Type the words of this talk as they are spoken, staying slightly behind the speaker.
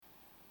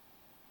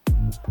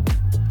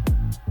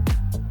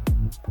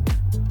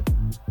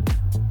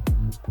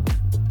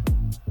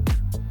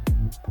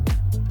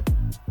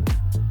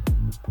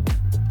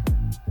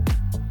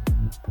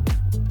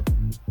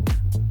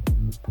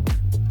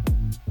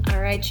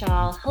Alright,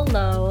 y'all.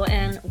 Hello,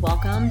 and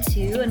welcome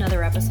to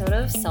another episode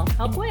of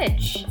Self-Help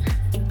Witch.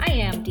 I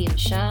am Dee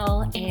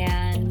Michelle,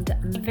 and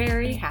I'm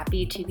very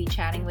happy to be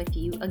chatting with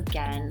you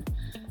again.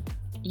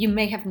 You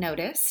may have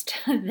noticed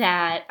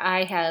that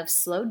I have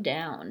slowed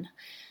down.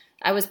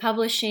 I was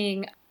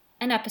publishing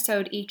an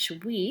episode each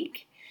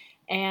week,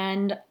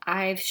 and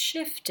I've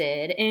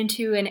shifted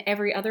into an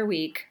every other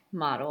week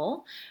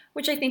model,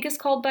 which I think is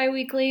called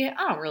bi-weekly.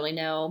 I don't really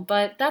know,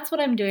 but that's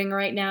what I'm doing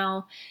right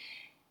now.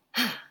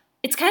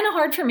 It's kind of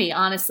hard for me,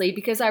 honestly,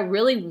 because I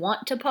really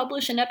want to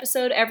publish an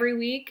episode every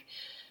week.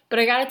 But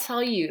I gotta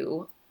tell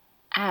you,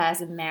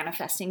 as a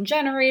manifesting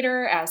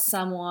generator, as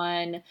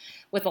someone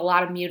with a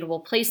lot of mutable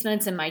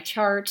placements in my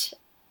chart,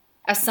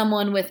 as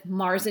someone with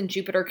Mars and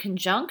Jupiter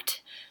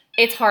conjunct,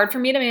 it's hard for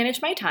me to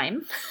manage my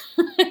time.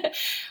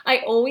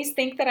 I always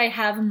think that I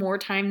have more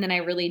time than I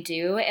really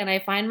do. And I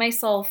find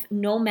myself,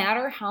 no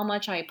matter how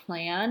much I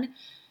plan,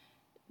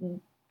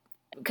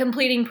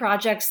 completing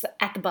projects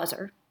at the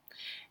buzzer.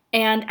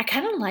 And I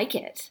kind of like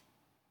it.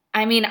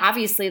 I mean,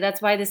 obviously,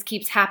 that's why this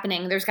keeps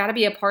happening. There's got to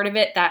be a part of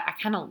it that I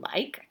kind of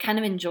like. I kind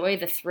of enjoy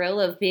the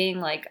thrill of being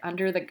like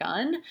under the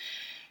gun.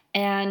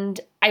 And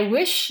I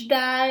wish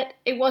that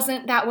it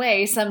wasn't that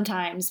way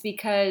sometimes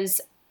because,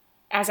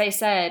 as I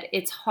said,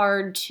 it's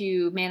hard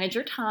to manage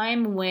your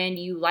time when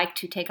you like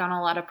to take on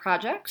a lot of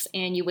projects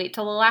and you wait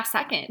till the last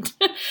second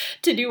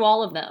to do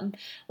all of them.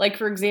 Like,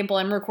 for example,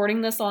 I'm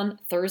recording this on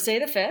Thursday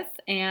the 5th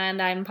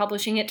and I'm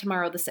publishing it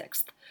tomorrow the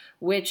 6th.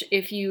 Which,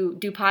 if you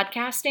do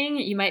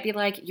podcasting, you might be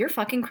like, you're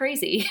fucking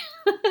crazy.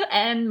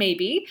 And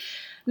maybe.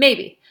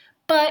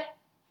 But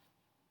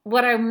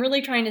what I'm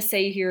really trying to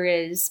say here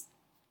is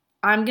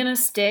I'm going to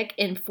stick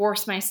and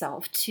force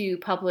myself to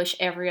publish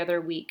every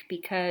other week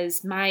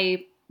because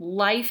my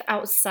life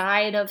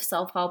outside of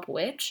Self-Help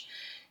Witch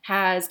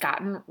has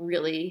gotten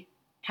really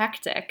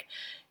hectic,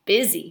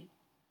 busy.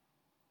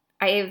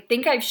 I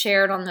think I've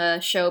shared on the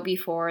show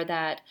before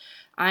that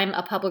I'm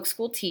a public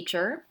school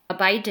teacher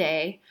by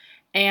day.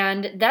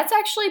 And that's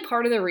actually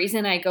part of the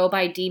reason I go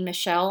by Dee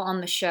Michelle on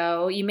the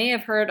show. You may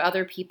have heard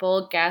other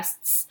people,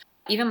 guests,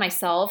 even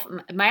myself.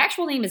 My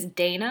actual name is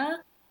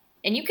Dana,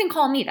 and you can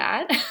call me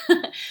that.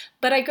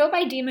 But I go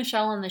by Dee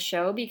Michelle on the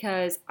show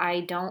because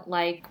I don't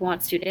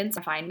want students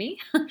to find me.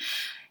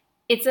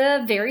 It's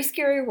a very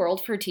scary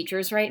world for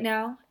teachers right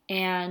now,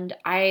 and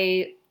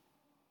I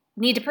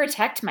need to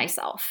protect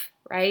myself,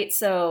 right?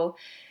 So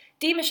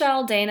Dee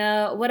Michelle,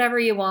 Dana, whatever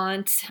you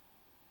want.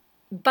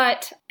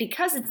 But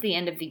because it's the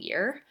end of the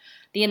year,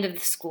 the end of the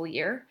school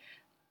year,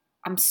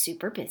 I'm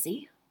super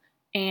busy.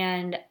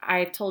 And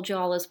I've told you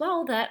all as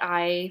well that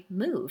I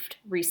moved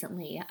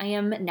recently. I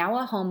am now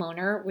a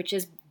homeowner, which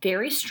is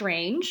very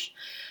strange.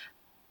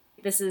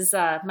 This is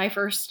my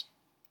first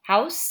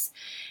house,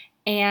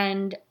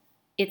 and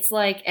it's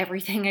like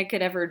everything I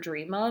could ever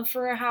dream of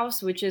for a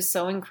house, which is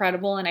so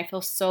incredible. And I feel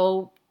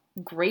so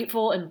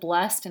grateful and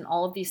blessed and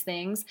all of these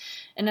things.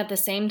 And at the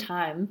same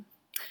time,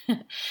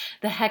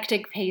 the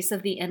hectic pace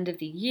of the end of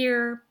the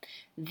year,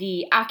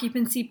 the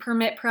occupancy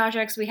permit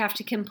projects we have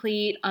to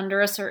complete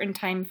under a certain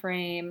time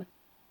frame,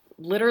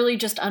 literally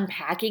just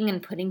unpacking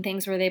and putting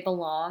things where they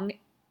belong.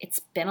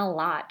 It's been a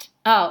lot.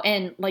 Oh,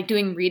 and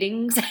doing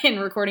readings and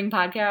recording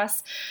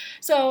podcasts.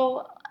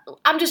 So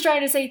I'm just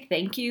trying to say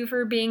thank you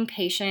for being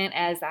patient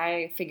as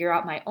I figure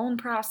out my own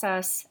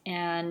process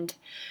and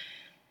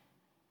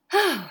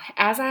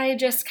as I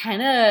just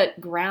kind of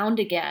ground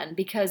again,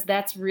 because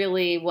that's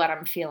really what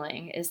I'm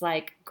feeling is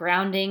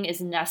grounding is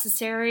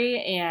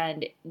necessary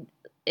and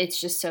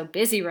it's just so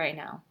busy right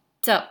now.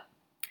 So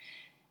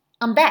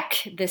I'm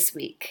back this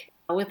week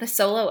with a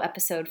solo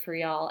episode for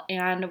y'all,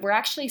 and we're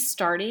actually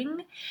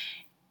starting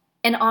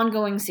an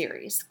ongoing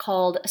series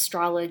called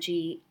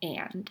Astrology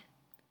and.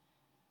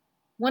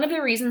 One of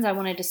the reasons I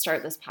wanted to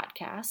start this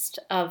podcast,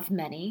 of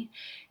many,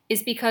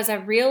 is because I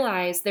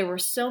realized there were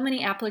so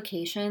many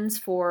applications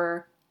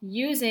for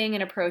using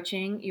and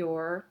approaching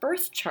your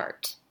birth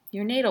chart,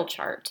 your natal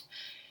chart.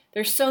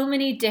 There's so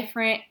many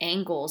different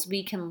angles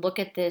we can look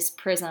at this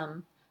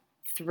prism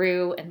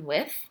through and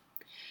with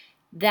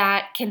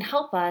that can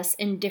help us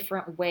in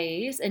different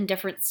ways in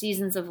different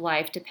seasons of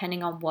life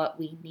depending on what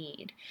we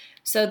need.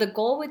 So the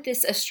goal with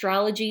this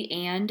Astrology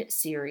and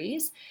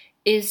series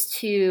is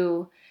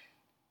to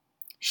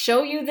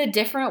show you the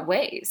different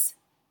ways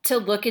to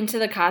look into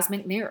the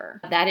cosmic mirror.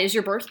 That is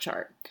your birth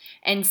chart,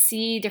 and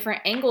see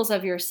different angles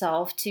of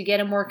yourself to get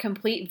a more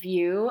complete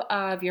view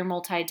of your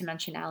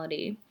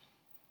multidimensionality.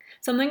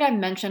 Something I've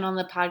mentioned on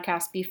the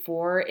podcast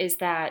before is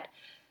that,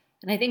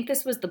 and I think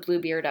this was the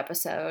Bluebeard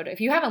episode.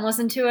 If you haven't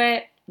listened to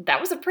it,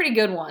 that was a pretty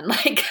good one.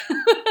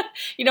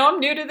 I'm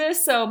new to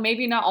this, so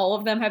maybe not all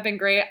of them have been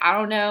great. I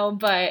don't know,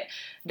 but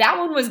that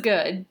one was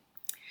good.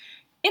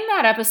 In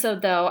that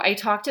episode, though, I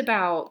talked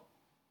about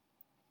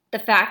The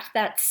fact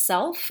that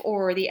self,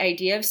 or the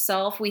idea of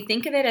self, we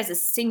think of it as a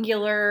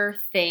singular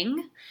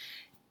thing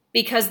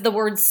because the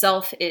word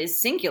self is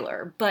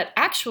singular, but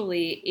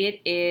actually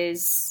it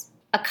is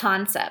a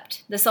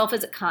concept. The self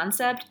is a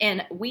concept,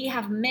 and we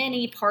have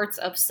many parts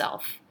of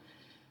self.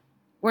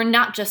 We're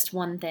not just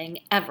one thing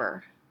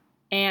ever.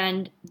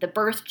 And the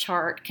birth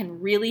chart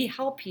can really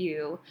help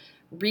you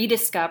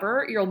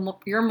rediscover your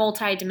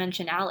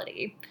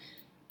multidimensionality.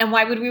 And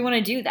why would we want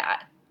to do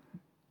that?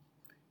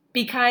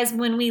 Because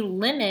when we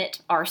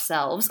limit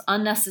ourselves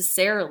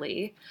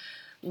unnecessarily,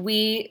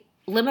 we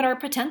limit our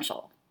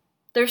potential.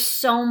 There's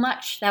so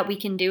much that we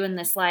can do in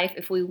this life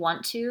if we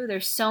want to.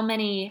 There's so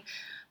many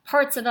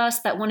parts of us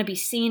that want to be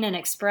seen and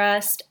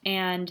expressed,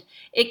 and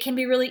it can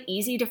be really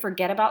easy to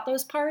forget about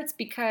those parts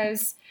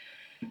because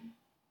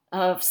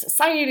of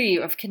society,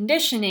 of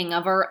conditioning,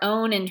 of our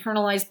own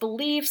internalized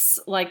beliefs,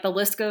 like the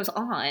list goes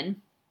on.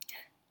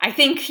 I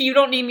think you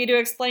don't need me to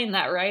explain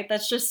that, right?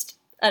 That's just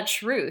a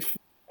truth.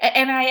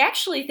 And I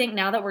actually think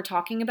now that we're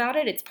talking about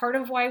it, it's part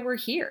of why we're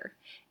here,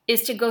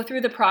 is to go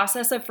through the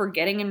process of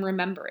forgetting and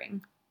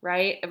remembering,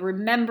 right?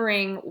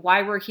 Remembering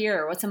why we're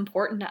here, what's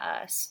important to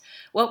us,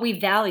 what we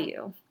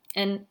value.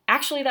 And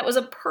actually, that was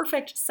a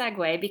perfect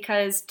segue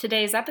because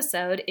today's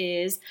episode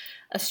is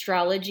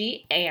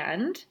astrology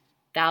and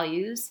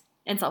values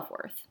and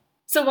self-worth.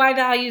 So why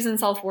values and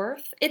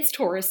self-worth? It's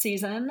Taurus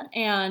season,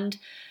 and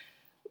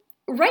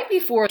right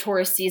before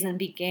Taurus season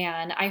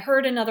began, I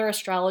heard another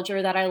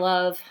astrologer that I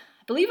love,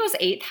 I believe it was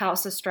 8th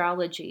house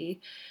astrology.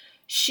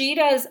 She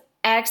does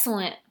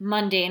excellent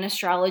mundane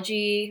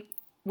astrology,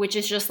 which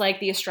is just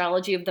like the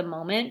astrology of the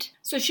moment.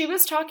 So she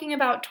was talking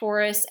about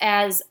Taurus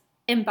as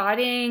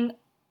embodying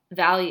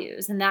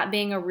values, and that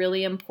being a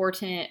really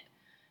important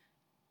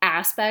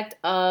aspect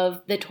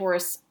of the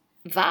Taurus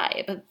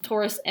vibe,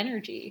 Taurus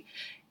energy.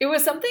 It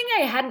was something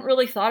I hadn't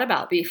really thought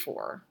about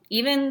before.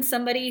 Even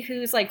somebody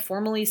who's like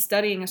formally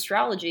studying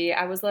astrology,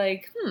 I was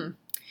like,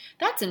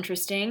 that's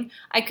interesting.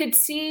 I could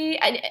see,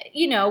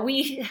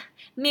 we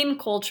meme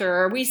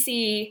culture, we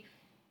see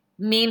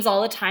memes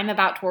all the time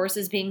about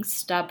Tauruses being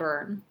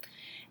stubborn.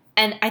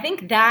 And I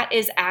think that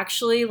is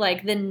actually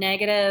like the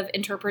negative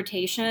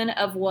interpretation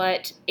of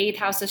what 8th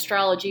house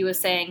astrology was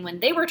saying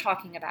when they were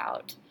talking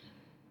about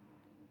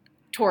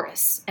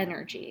Taurus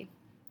energy.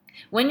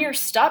 When you're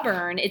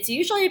stubborn, it's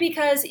usually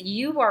because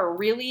you are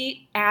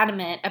really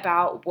adamant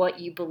about what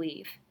you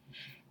believe.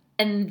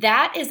 And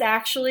that is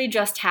actually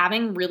just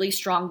having really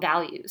strong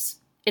values.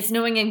 It's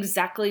knowing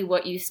exactly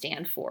what you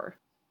stand for.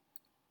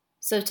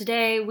 So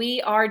today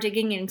we are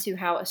digging into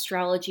how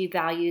astrology,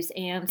 values,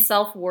 and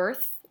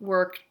self-worth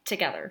work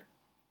together.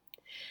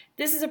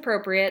 This is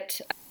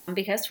appropriate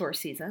because Taurus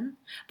season,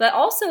 but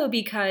also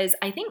because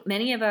I think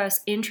many of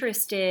us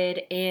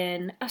interested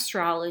in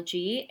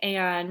astrology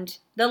and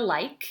the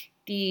like,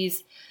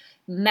 these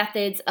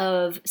methods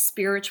of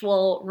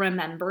spiritual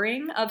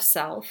remembering of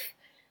self,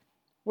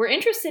 we're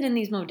interested in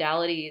these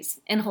modalities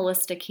in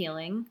holistic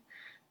healing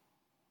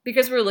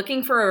because we're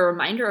looking for a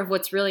reminder of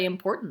what's really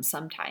important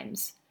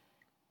sometimes.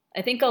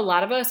 I think a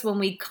lot of us, when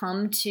we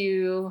come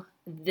to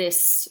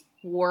this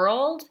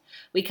world,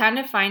 we kind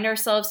of find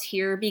ourselves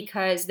here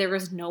because there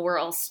was nowhere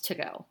else to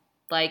go.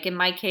 Like in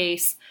my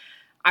case,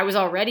 I was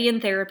already in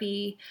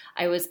therapy.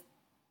 I was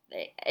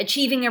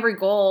achieving every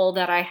goal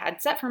that I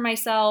had set for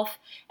myself,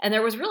 and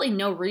there was really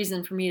no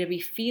reason for me to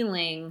be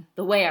feeling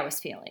the way I was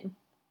feeling,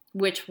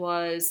 which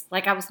was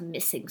like I was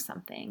missing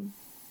something.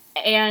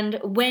 And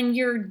when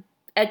you're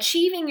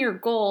achieving your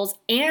goals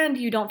and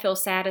you don't feel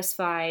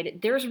satisfied,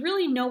 there's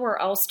really nowhere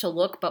else to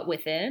look but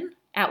within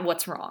at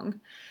what's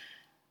wrong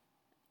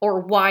or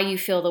why you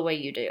feel the way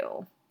you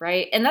do,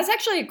 right? And that's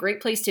actually a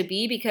great place to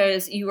be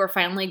because you are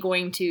finally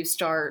going to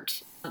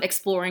start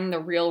exploring the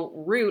real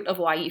root of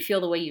why you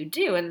feel the way you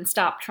do and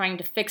stop trying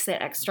to fix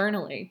it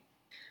externally.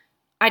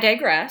 I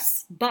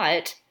digress,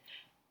 but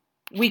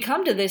we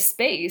come to this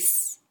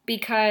space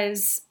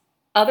because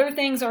other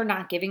things are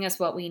not giving us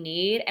what we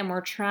need, and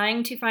we're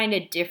trying to find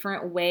a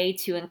different way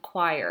to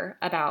inquire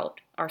about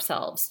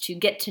ourselves, to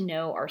get to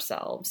know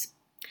ourselves.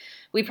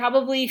 We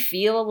probably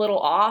feel a little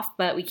off,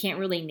 but we can't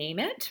really name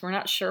it. We're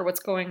not sure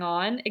what's going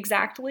on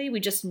exactly. We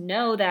just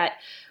know that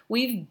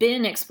we've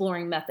been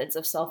exploring methods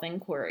of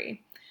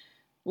self-inquiry,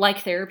 like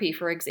therapy,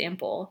 for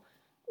example,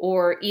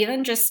 or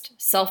even just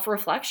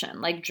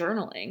self-reflection, like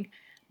journaling,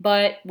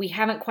 but we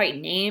haven't quite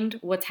named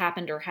what's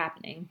happened or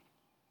happening.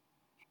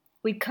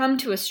 We come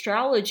to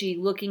astrology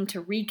looking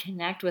to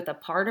reconnect with a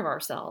part of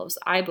ourselves,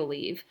 I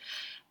believe,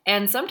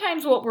 and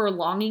sometimes what we're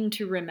longing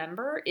to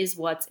remember is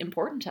what's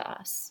important to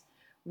us,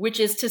 which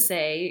is to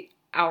say,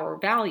 our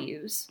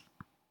values.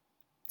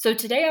 So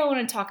today I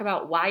want to talk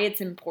about why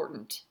it's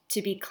important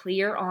to be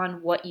clear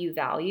on what you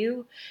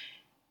value,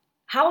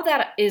 how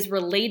that is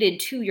related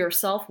to your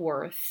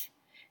self-worth,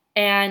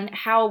 and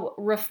how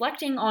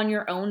reflecting on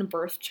your own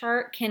birth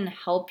chart can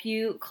help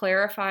you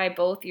clarify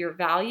both your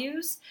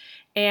values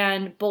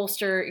and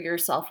bolster your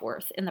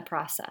self-worth in the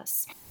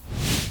process.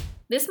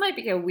 This might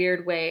be a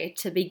weird way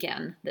to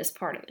begin this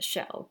part of the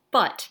show,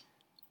 but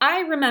I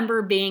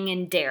remember being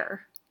in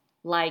DARE,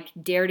 like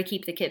Dare to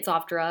Keep the Kids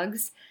Off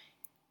Drugs,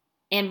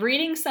 and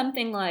reading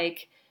something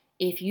like,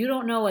 if you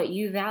don't know what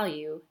you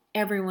value,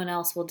 everyone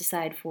else will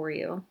decide for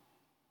you.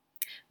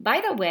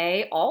 By the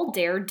way, all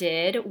Dare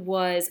did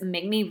was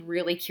make me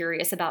really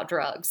curious about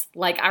drugs.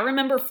 Like, I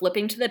remember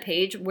flipping to the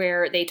page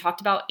where they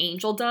talked about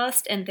angel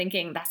dust and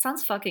thinking, that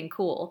sounds fucking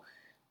cool.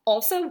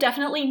 Also,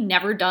 definitely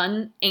never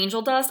done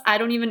angel dust. I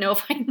don't even know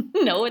if I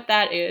know what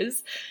that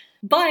is.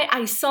 But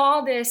I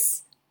saw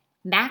this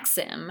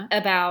maxim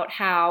about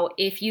how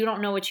if you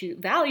don't know what you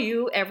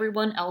value,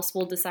 everyone else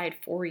will decide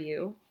for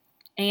you.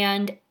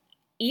 And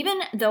even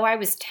though I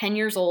was 10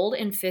 years old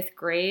in 5th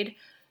grade,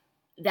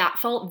 that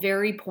felt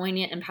very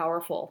poignant and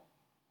powerful.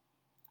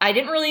 I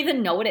didn't really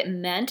even know what it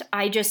meant.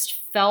 I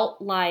just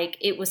felt like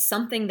it was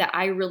something that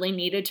I really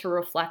needed to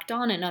reflect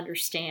on and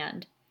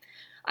understand.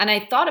 And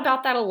I thought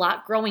about that a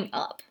lot growing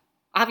up.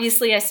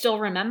 Obviously, I still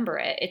remember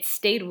it. It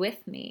stayed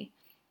with me.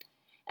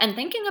 And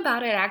thinking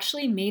about it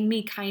actually made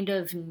me kind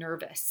of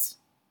nervous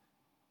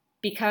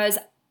because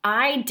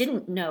I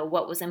didn't know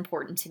what was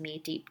important to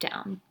me deep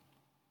down.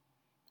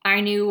 I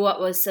knew what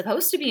was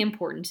supposed to be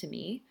important to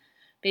me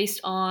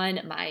based on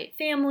my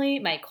family,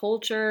 my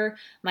culture,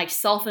 my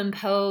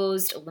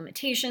self-imposed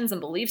limitations and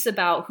beliefs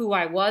about who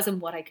I was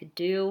and what I could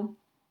do,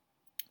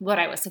 what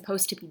I was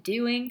supposed to be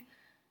doing.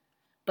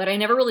 But I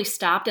never really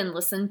stopped and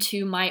listened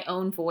to my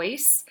own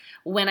voice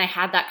when I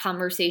had that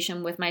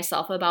conversation with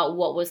myself about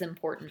what was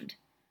important.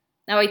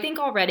 Now, I think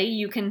already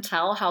you can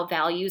tell how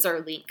values are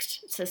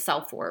linked to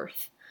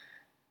self-worth.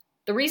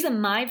 The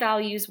reason my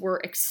values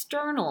were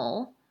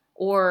external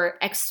or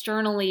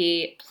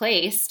externally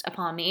placed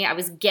upon me, I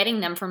was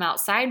getting them from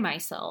outside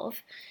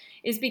myself,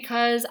 is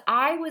because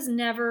I was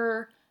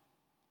never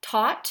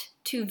taught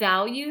to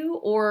value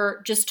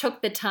or just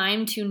took the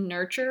time to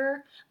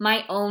nurture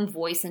my own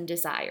voice and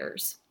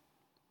desires.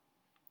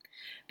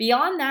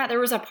 Beyond that, there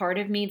was a part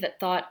of me that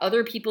thought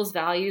other people's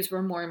values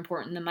were more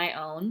important than my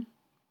own.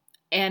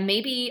 And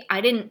maybe I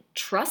didn't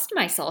trust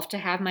myself to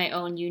have my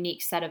own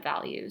unique set of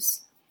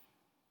values.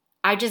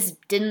 I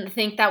just didn't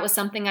think that was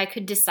something I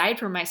could decide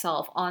for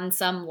myself on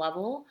some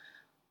level.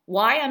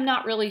 Why, I'm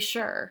not really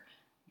sure.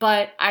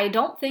 But I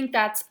don't think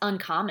that's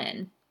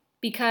uncommon.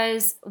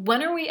 Because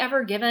when are we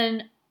ever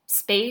given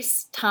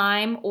space,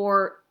 time,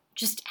 or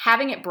just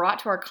having it brought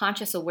to our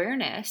conscious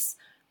awareness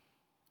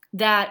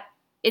that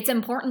it's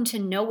important to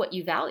know what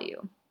you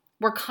value?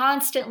 We're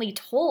constantly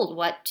told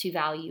what to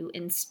value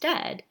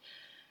instead.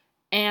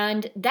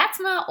 And that's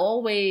not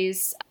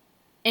always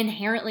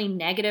inherently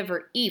negative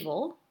or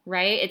evil,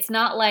 right? It's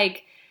not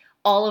like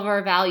all of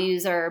our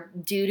values are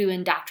due to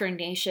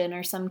indoctrination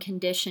or some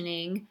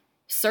conditioning.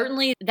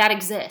 Certainly that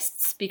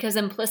exists because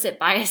implicit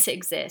bias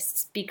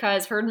exists,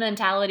 because herd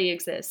mentality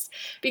exists,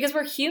 because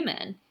we're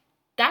human.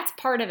 That's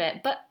part of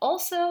it. But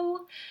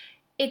also,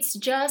 it's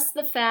just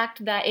the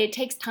fact that it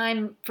takes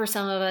time for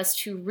some of us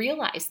to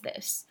realize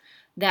this,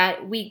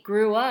 that we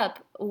grew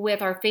up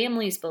with our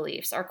family's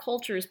beliefs, our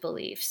culture's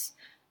beliefs,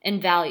 and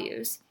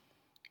values.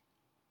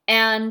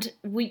 And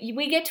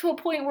we get to a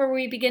point where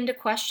we begin to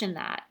question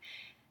that.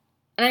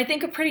 And I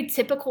think a pretty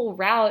typical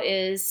route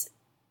is,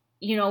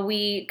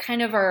 we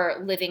kind of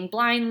are living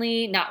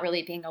blindly, not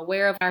really being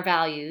aware of our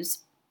values.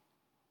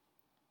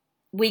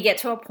 We get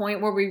to a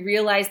point where we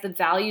realize the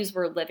values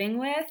we're living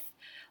with,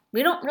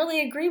 we don't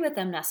really agree with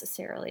them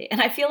necessarily.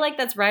 And I feel like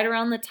that's right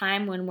around the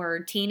time when we're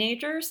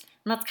teenagers.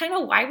 And that's kind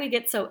of why we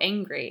get so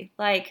angry.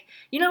 Like,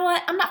 you know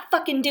what? I'm not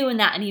fucking doing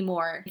that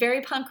anymore.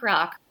 Very punk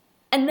rock.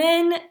 And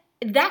then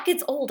that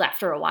gets old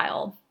after a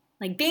while.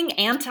 Like, being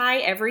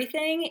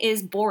anti-everything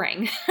is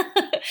boring.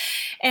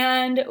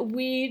 And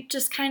we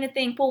just kind of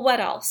think, well, what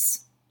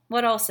else?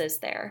 What else is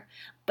there?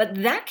 But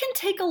that can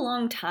take a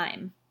long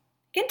time.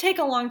 It can take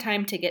a long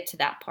time to get to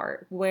that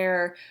part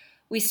where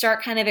we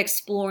start kind of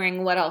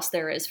exploring what else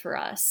there is for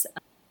us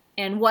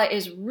and what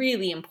is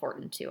really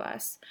important to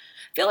us.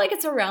 I feel like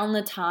it's around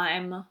the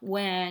time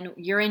when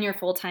you're in your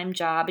full-time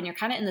job and you're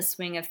kind of in the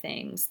swing of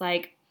things.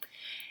 Like,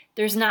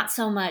 there's not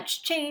so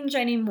much change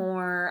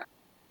anymore.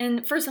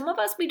 And for some of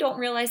us, we don't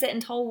realize it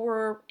until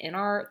we're in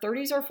our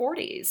 30s or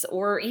 40s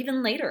or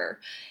even later.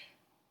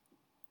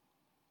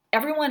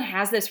 Everyone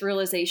has this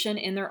realization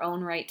in their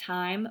own right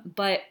time,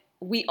 but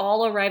we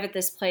all arrive at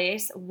this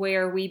place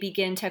where we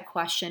begin to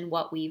question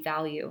what we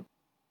value.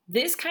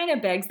 This kind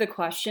of begs the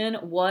question,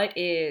 what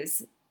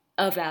is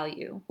a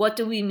value? What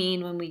do we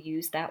mean when we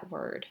use that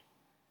word?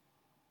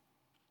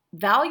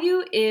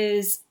 Value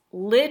is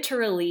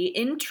literally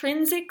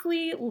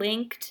intrinsically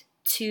linked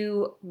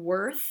to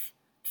worth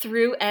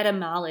through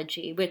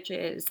etymology, which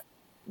is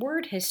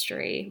word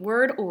history,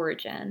 word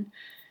origin.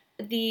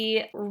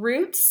 The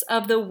roots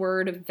of the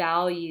word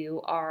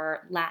value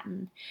are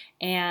Latin,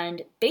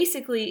 and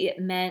basically it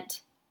meant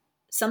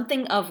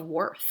something of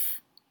worth.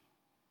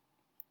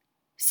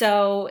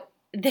 So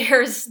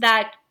there's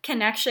that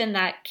connection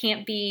that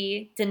can't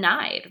be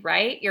denied,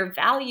 right? Your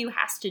value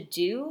has to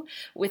do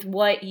with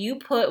what you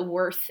put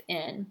worth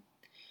in.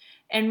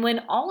 And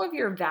when all of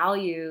your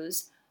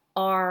values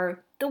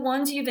are the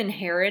ones you've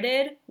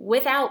inherited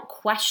without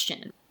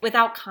question,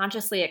 without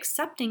consciously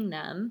accepting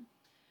them,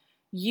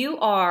 you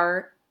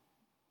are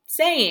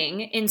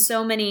saying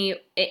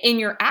in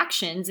your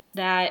actions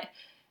that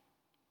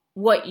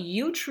what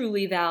you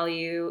truly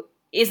value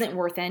isn't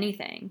worth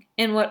anything,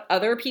 and what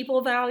other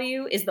people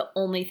value is the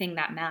only thing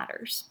that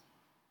matters.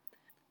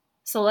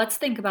 So let's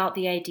think about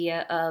the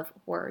idea of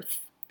worth.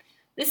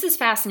 This is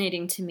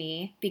fascinating to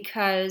me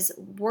because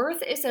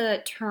worth is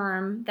a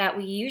term that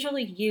we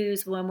usually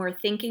use when we're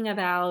thinking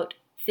about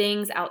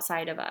things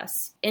outside of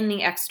us in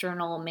the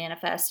external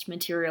manifest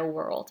material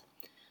world.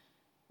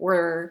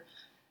 We're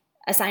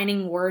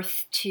assigning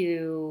worth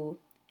to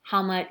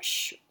how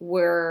much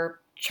we're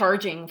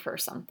charging for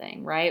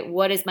something, right?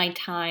 What is my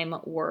time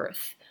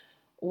worth?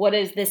 What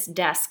is this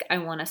desk I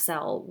want to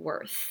sell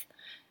worth?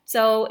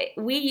 So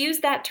we use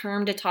that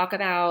term to talk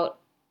about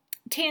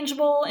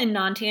tangible and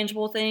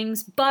non-tangible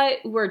things, but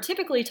we're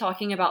typically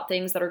talking about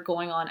things that are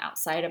going on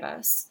outside of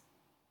us.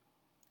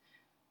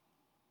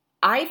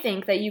 I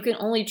think that you can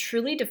only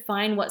truly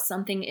define what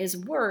something is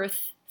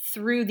worth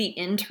through the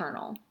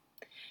internal.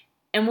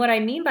 And what I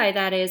mean by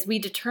that is we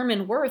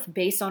determine worth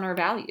based on our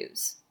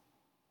values.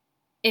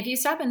 If you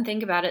stop and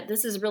think about it,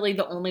 this is really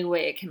the only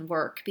way it can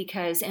work,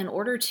 because in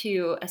order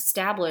to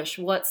establish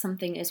what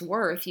something is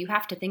worth, you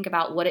have to think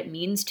about what it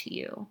means to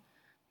you.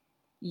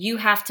 You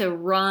have to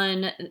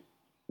run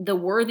the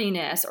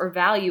worthiness or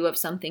value of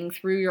something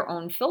through your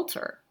own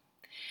filter.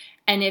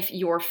 And if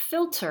your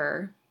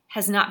filter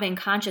has not been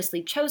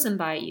consciously chosen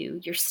by you,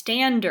 your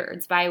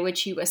standards by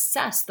which you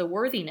assess the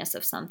worthiness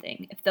of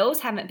something, if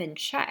those haven't been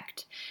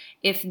checked,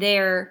 if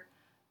they're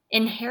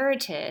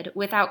inherited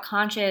without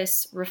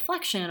conscious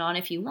reflection on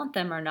if you want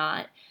them or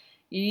not,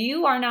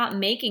 you are not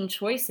making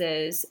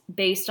choices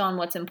based on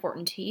what's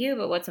important to you,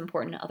 but what's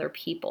important to other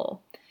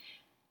people.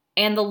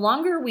 And the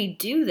longer we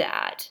do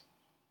that,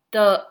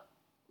 the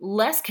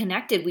less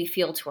connected we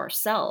feel to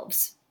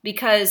ourselves,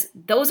 because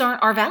those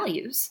aren't our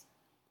values.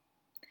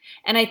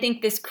 And I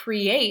think this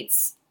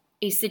creates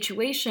a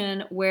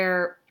situation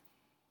where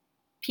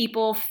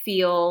people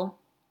feel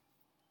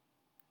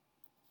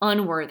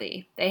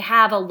unworthy. They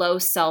have a low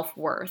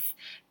self-worth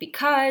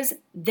because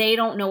they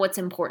don't know what's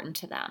important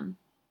to them.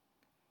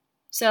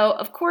 So,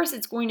 of course,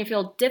 it's going to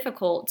feel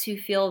difficult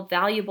to feel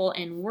valuable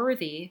and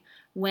worthy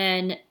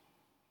when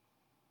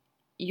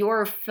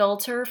your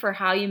filter for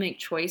how you make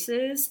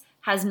choices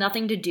has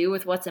nothing to do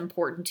with what's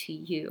important to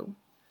you.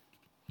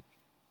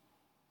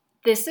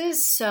 This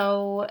is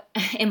so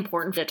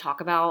important to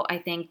talk about, I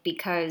think,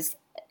 because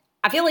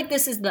I feel like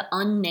this is the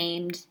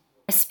unnamed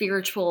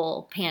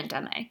spiritual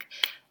pandemic,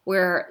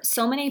 where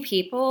so many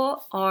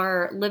people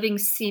are living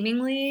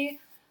seemingly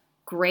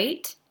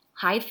great,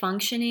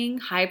 high-functioning,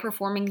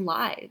 high-performing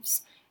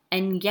lives.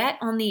 And yet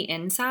on the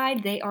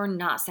inside, they are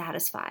not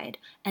satisfied,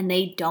 and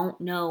they don't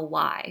know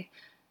why.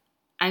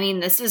 I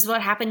mean, this is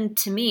what happened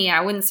to me. I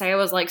wouldn't say I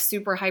was like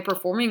super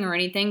high-performing or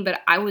anything,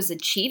 but I was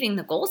achieving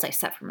the goals I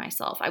set for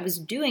myself. I was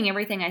doing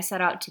everything I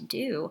set out to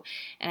do,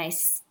 and I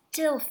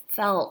still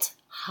felt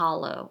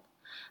hollow.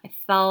 I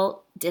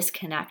felt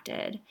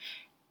disconnected.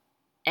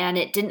 And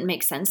it didn't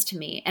make sense to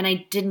me. And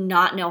I did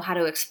not know how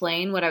to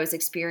explain what I was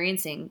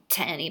experiencing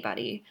to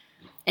anybody.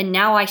 And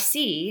now I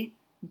see,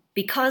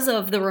 because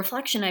of the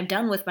reflection I've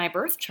done with my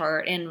birth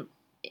chart and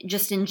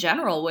just in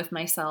general with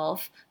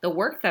myself, the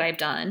work that I've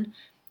done,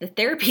 the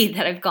therapy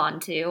that I've gone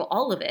to,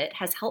 all of it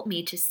has helped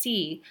me to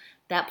see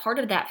that part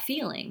of that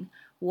feeling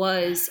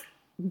was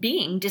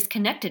being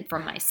disconnected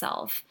from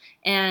myself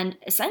and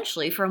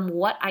essentially from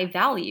what I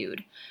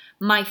valued.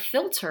 My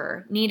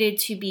filter needed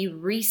to be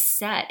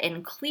reset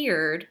and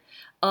cleared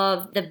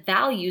of the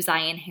values I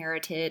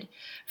inherited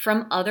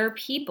from other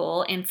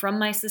people and from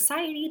my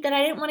society that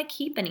I didn't want to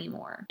keep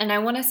anymore. And I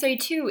want to say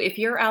too, if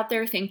you're out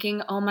there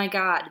thinking, oh my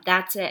God,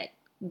 that's it.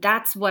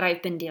 That's what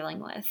I've been dealing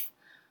with.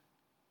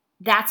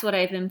 That's what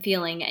I've been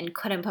feeling and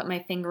couldn't put my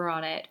finger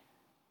on it.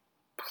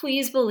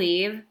 Please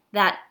believe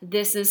that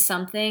this is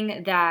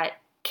something that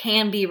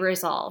can be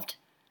resolved.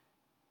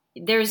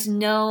 There's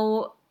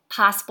no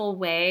possible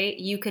way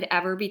you could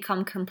ever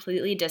become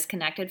completely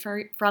disconnected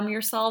from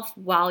yourself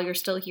while you're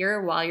still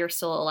here, while you're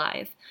still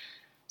alive.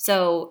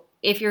 So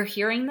if you're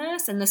hearing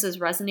this and this is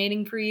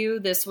resonating for you,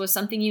 this was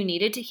something you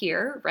needed to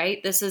hear,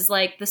 right? This is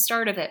like the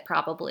start of it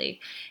probably.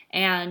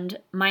 And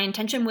my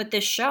intention with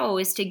this show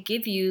is to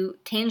give you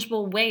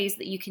tangible ways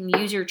that you can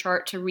use your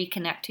chart to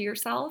reconnect to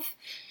yourself.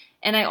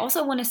 And I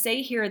also want to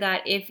say here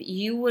that if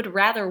you would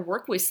rather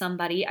work with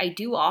somebody, I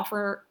do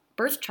offer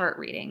birth chart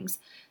readings.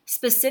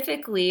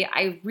 Specifically,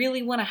 I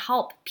really want to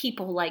help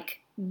people like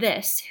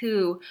this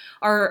who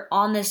are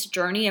on this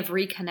journey of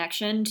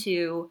reconnection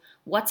to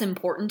what's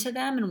important to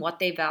them and what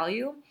they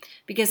value,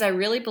 because I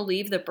really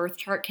believe the birth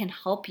chart can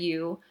help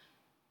you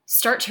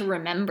start to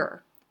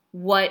remember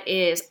what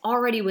is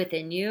already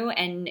within you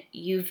and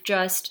you've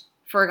just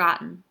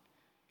forgotten.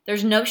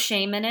 There's no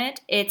shame in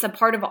it. It's a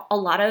part of a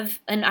lot of,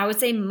 and I would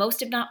say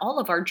most if not all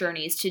of our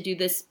journeys to do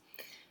this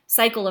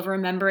cycle of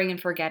remembering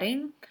and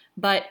forgetting.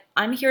 But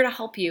I'm here to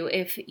help you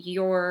if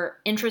you're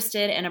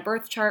interested in a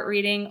birth chart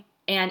reading.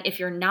 And if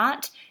you're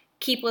not,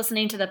 keep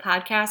listening to the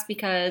podcast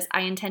because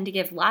I intend to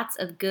give lots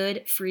of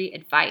good free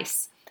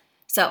advice.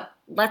 So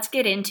let's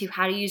get into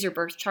how to use your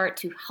birth chart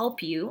to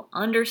help you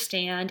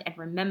understand and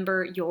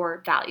remember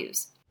your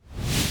values.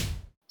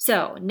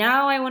 So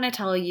now I want to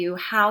tell you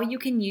how you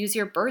can use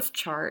your birth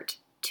chart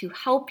to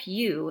help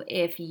you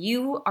if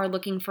you are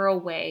looking for a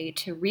way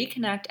to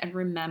reconnect and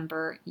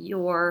remember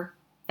your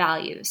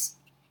values.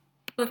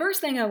 The first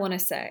thing I want to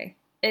say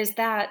is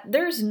that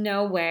there's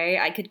no way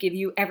I could give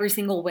you every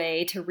single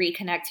way to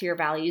reconnect to your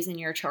values in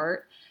your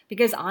chart,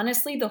 because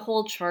honestly, the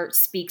whole chart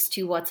speaks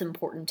to what's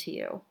important to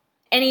you.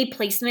 Any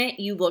placement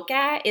you look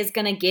at is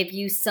going to give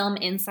you some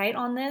insight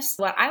on this.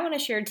 What I want to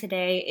share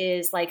today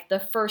is like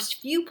the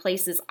first few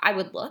places I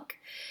would look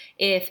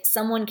if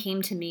someone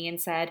came to me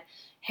and said,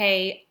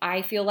 hey,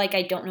 I feel like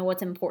I don't know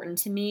what's important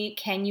to me.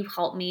 Can you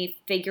help me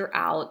figure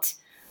out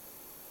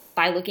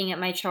by looking at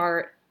my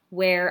chart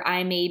where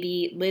I may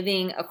be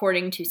living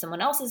according to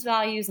someone else's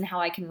values and how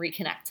I can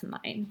reconnect to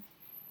mine?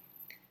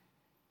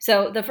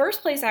 So the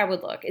first place I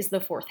would look is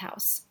the 4th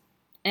house,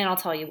 and I'll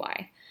tell you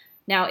why.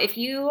 Now, if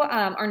you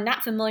are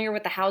not familiar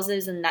with the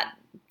houses and that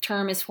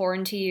term is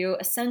foreign to you,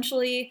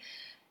 essentially,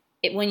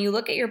 when you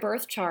look at your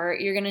birth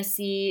chart, you're going to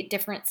see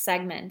different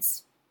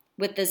segments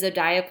with the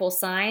zodiacal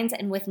signs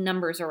and with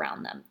numbers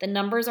around them. The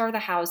numbers are the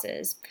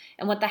houses.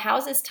 And what the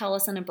houses tell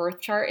us in a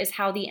birth chart is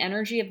how the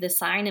energy of the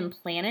sign and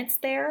planets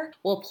there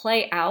will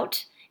play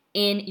out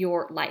in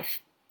your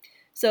life.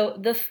 So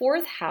the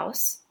 4th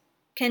house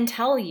can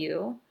tell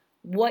you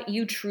what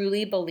you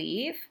truly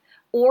believe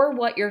or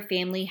what your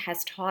family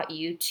has taught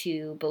you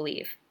to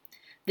believe.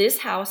 This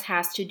house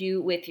has to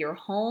do with your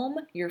home,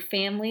 your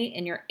family,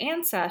 and your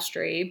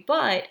ancestry,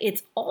 but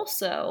it's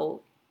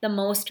also the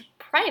most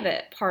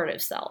private part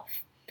of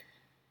self.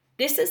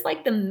 This is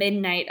like the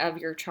midnight of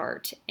your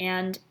chart.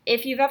 And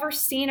if you've ever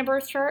seen a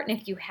birth chart, and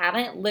if you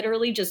haven't,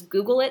 literally just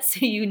Google it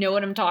so you know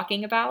what I'm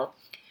talking about.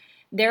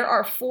 There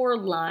are 4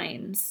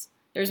 lines.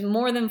 There's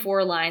more than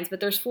 4 lines, but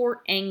there's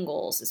 4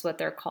 angles is what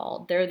they're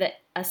called. They're the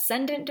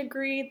ascendant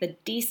degree, the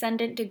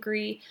descendant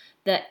degree,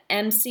 the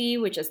MC,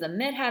 which is the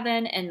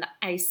midheaven, and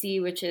the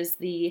IC, which is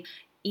the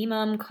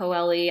Imam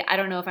Coeli. I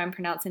don't know if I'm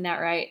pronouncing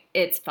that right.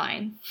 It's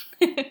fine.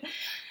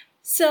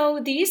 So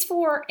these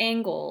 4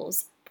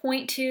 angles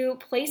point to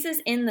places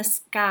in the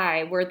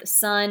sky where the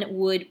sun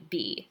would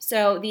be.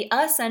 So the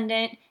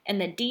ascendant and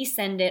the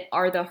descendant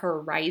are the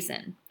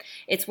horizon.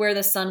 It's where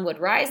the sun would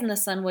rise and the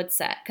sun would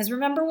set. Because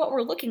remember, what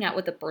we're looking at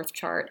with the birth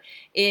chart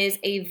is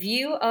a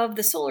view of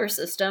the solar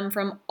system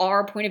from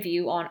our point of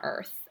view on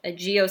Earth, a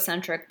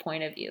geocentric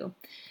point of view.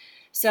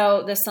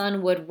 So the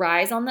sun would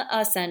rise on the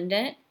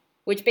ascendant,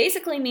 which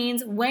basically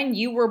means when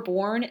you were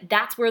born,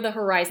 that's where the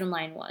horizon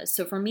line was.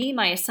 So for me,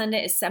 my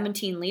ascendant is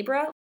 17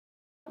 Libra.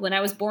 When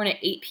I was born at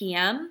 8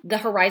 p.m., the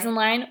horizon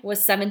line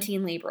was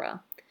 17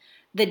 Libra.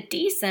 The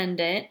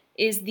descendant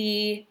is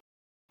the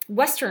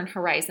western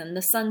horizon,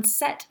 the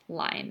sunset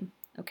line,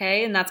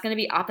 okay? And that's going to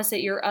be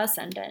opposite your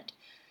ascendant.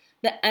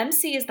 The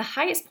MC is the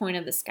highest point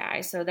of the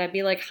sky, so that'd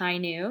be like high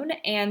noon,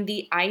 and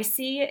the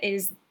IC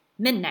is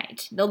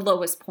midnight, the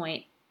lowest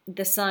point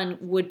the sun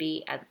would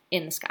be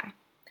in the sky.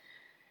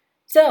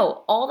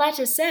 So all that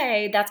to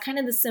say, that's kind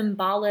of the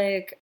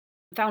symbolic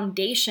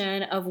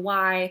foundation of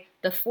why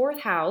the 4th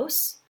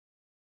house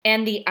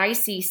and the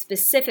IC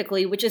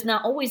specifically, which is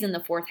not always in the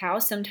 4th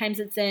house, sometimes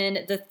it's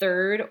in the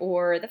 3rd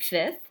or the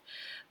 5th,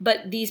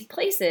 but these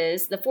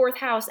places, the 4th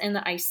house and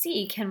the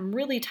IC, can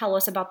really tell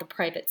us about the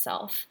private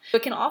self.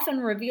 It can often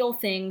reveal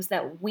things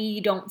that we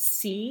don't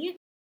see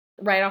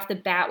right off the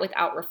bat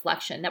without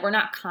reflection, that we're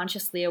not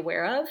consciously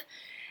aware of.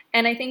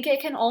 And I think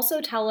it can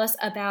also tell us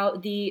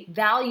about the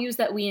values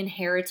that we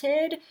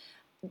inherited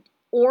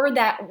or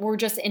that were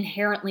just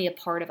inherently a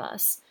part of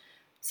us.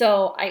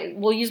 So I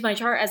will use my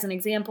chart as an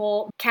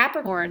example.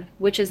 Capricorn,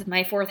 which is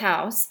my 4th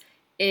house,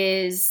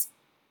 is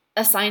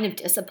a sign of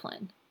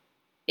discipline.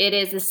 It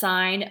is a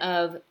sign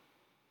of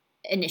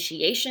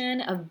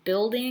initiation, of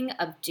building,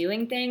 of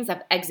doing things,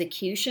 of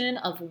execution,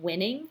 of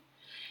winning.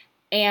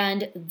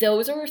 And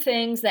those are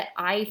things that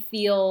I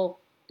feel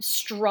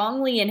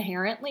strongly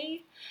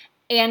inherently,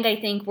 and I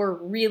think were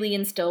really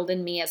instilled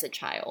in me as a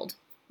child.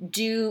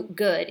 Do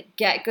good,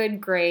 get good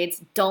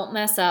grades, don't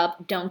mess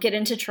up, don't get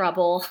into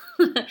trouble.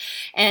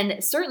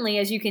 And certainly,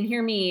 as you can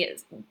hear me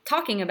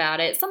talking about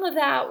it, some of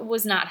that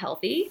was not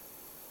healthy.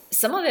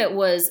 Some of it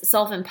was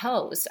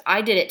self-imposed.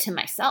 I did it to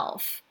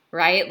myself,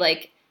 right?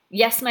 Like,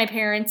 yes, my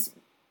parents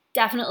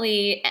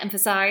definitely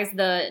emphasized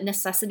the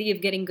necessity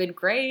of getting good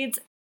grades.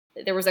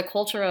 There was a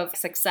culture of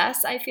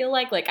success, I feel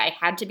like I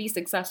had to be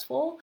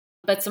successful.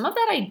 But some of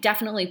that I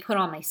definitely put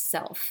on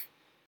myself.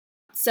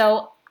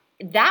 So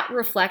that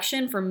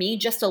reflection for me,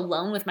 just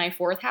alone with my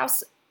 4th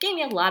house, gave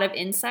me a lot of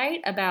insight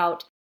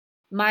about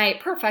my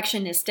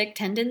perfectionistic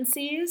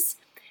tendencies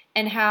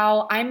and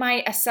how I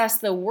might assess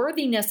the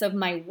worthiness of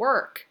my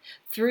work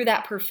through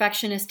that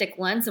perfectionistic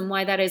lens and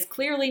why that is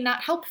clearly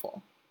not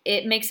helpful.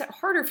 It makes it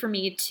harder for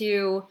me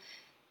to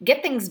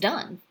get things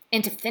done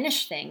and to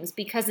finish things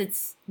because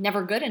it's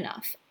never good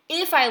enough.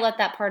 if I let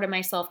that part of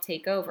myself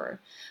take over.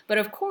 But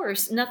of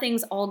course,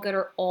 nothing's all good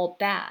or all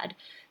bad.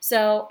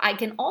 So I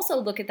can also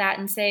look at that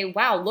and say,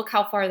 wow, look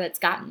how far that's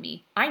gotten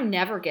me. I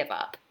never give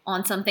up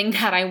on something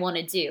that I want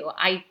to do.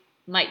 I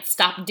might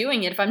stop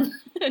doing it if I'm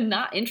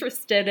not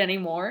interested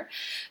anymore.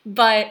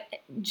 But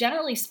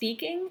generally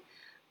speaking,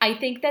 I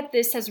think that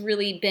this has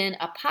really been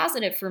a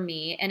positive for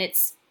me, and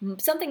it's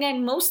something I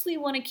mostly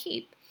want to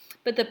keep.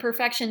 But the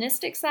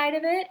perfectionistic side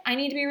of it, I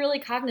need to be really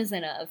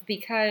cognizant of,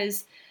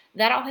 because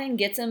that often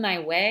gets in my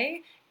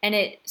way, and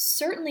it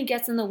certainly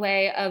gets in the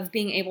way of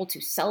being able to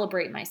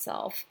celebrate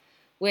myself,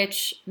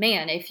 which,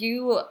 man, if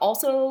you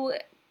also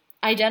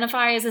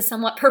identify as a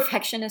somewhat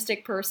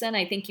perfectionistic person,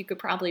 I think you could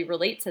probably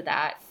relate to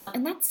that.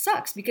 And that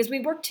sucks because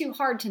we work too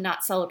hard to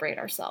not celebrate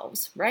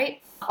ourselves,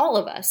 right? All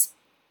of us.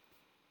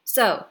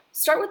 So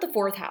start with the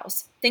fourth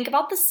house. Think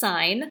about the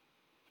sign.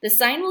 The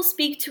sign will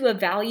speak to a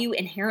value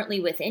inherently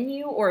within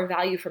you, or a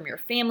value from your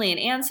family and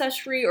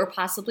ancestry, or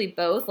possibly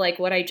both, like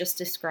what I just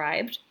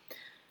described.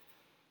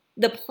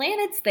 The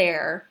planets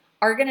there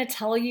are going to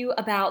tell you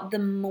about the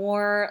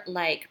more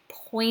like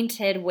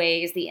pointed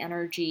ways the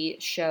energy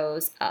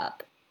shows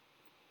up.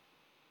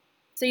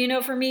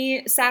 So, for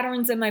me,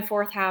 Saturn's in my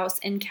fourth house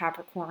in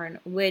Capricorn,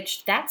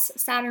 which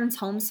that's Saturn's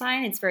home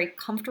sign. It's very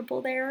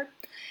comfortable there.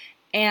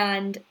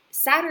 And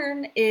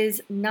Saturn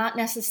is not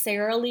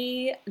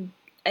necessarily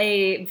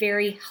a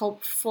very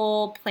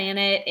helpful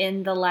planet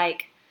in the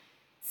like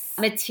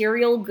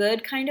material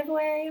good kind of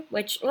way,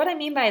 which what I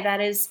mean by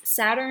that is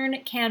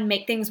Saturn can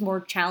make things more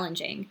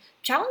challenging.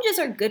 Challenges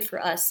are good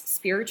for us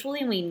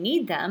spiritually, and we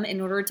need them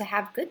in order to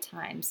have good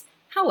times.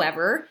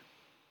 However,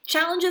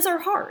 challenges are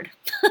hard,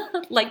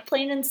 like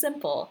plain and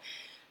simple.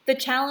 The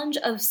challenge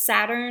of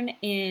Saturn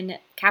in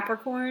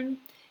Capricorn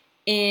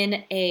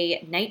in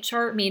a night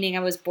chart, meaning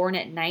I was born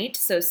at night,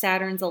 so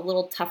Saturn's a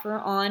little tougher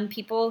on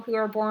people who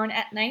are born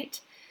at night,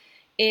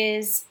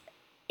 is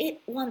it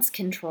wants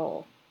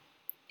control.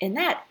 And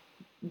that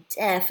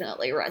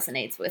definitely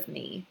resonates with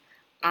me.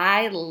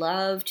 I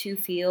love to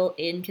feel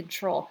in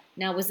control.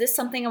 Now, was this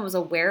something I was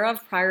aware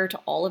of prior to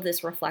all of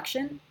this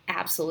reflection?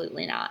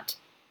 Absolutely not.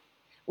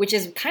 Which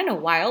is kind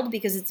of wild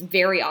because it's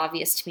very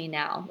obvious to me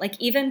now. Like,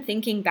 even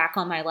thinking back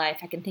on my life,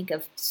 I can think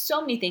of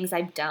so many things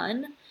I've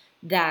done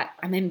that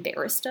I'm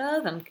embarrassed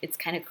of. It's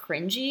kind of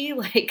cringy,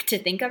 like, to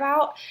think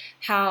about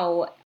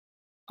how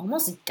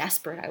almost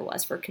desperate I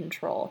was for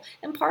control.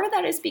 And part of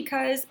that is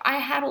because I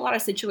had a lot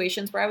of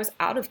situations where I was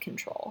out of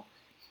control.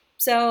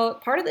 So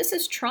part of this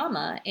is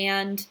trauma.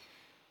 And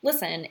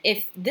listen,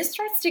 if this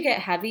starts to get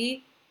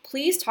heavy,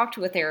 please talk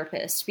to a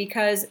therapist,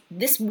 because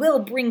this will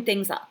bring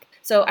things up.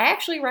 So I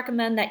actually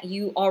recommend that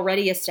you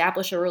already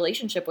establish a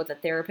relationship with a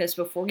therapist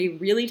before you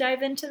really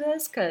dive into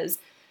this, because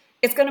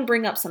it's going to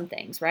bring up some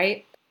things,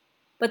 right?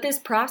 But this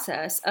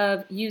process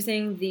of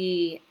using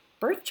the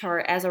birth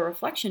chart as a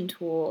reflection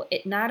tool,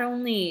 it not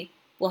only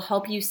will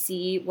help you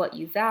see what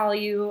you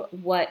value,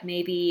 what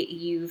maybe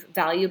you've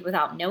valued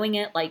without knowing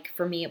it, like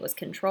for me it was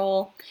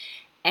control,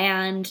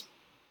 and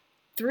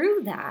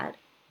through that,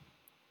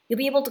 you'll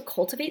be able to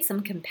cultivate some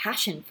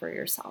compassion for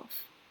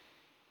yourself.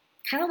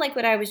 Kind of like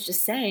what I was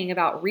just saying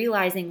about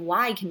realizing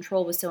why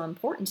control was so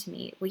important to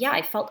me. Well, yeah,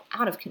 I felt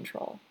out of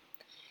control.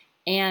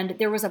 And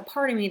there was a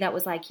part of me that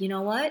was like, you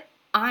know what?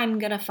 I'm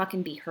gonna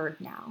fucking be heard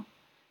now.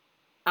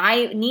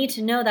 I need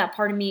to know that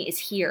part of me is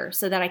here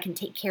so that I can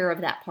take care of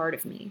that part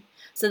of me.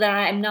 So that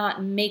I'm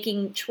not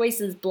making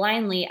choices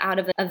blindly out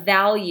of a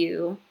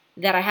value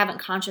that I haven't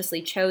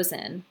consciously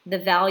chosen. The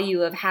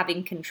value of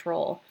having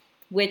control,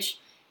 which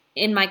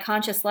in my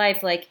conscious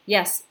life, like,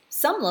 yes,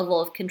 some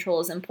level of control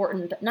is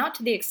important, but not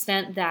to the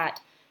extent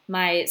that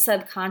my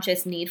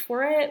subconscious need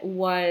for it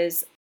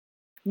was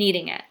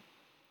needing it.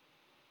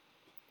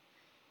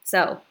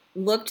 So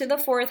look to the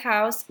fourth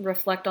house,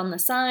 reflect on the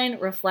sign,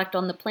 reflect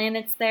on the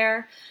planets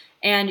there,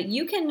 and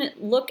you can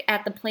look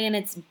at the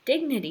planet's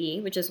dignity,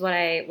 which is what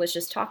I was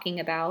just talking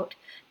about.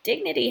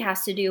 Dignity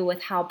has to do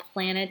with how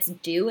planets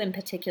do in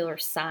particular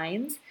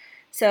signs.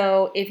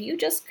 So if you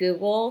just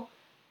Google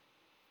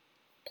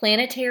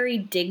planetary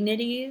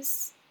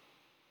dignities,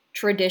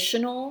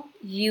 traditional,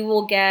 you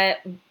will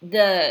get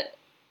the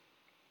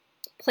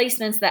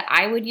placements that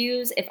I would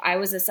use if I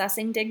was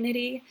assessing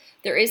dignity.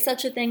 There is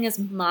such a thing as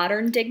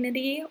modern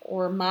dignity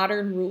or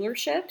modern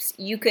rulerships.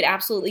 You could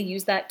absolutely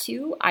use that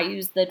too. I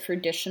use the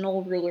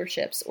traditional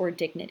rulerships or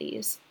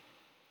dignities.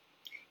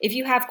 If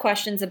you have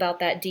questions about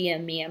that,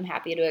 DM me. I'm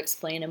happy to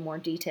explain in more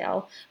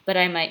detail, but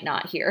I might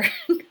not here,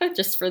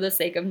 just for the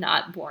sake of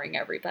not boring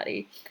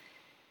everybody.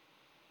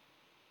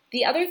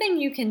 The other thing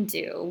you can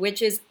do,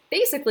 which is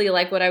basically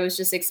like what I was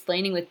just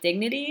explaining with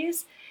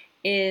dignities,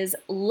 is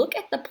look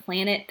at the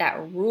planet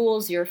that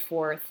rules your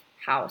fourth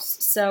house.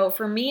 So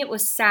for me, it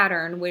was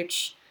Saturn,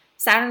 which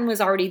Saturn was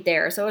already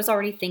there, so I was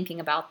already thinking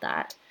about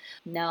that.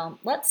 Now,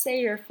 let's say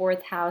your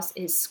fourth house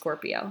is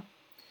Scorpio.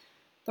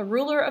 The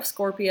ruler of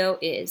Scorpio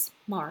is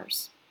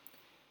Mars.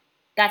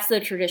 That's the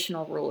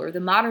traditional ruler. The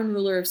modern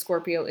ruler of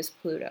Scorpio is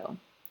Pluto.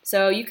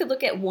 So you could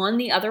look at one,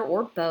 the other,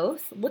 or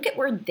both. Look at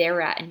where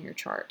they're at in your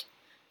chart.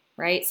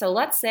 right? So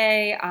let's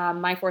say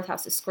my fourth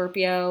house is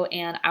Scorpio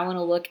and I want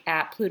to look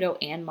at Pluto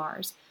and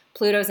Mars.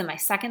 Pluto's in my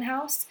second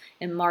house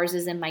and Mars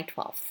is in my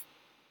 12th.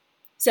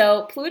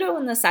 So Pluto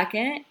in the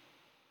second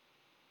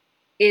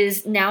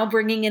is now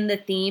bringing in the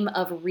theme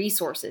of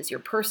resources, your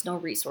personal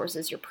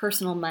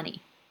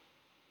money.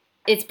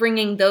 It's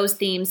bringing those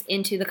themes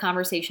into the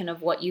conversation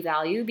of what you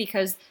value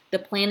because the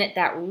planet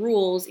that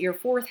rules your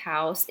fourth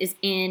house is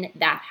in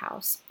that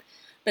house.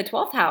 The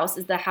 12th house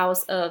is the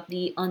house of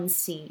the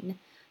unseen,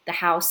 the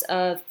house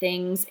of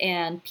things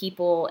and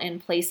people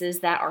and places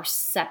that are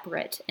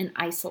separate and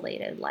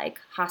isolated, like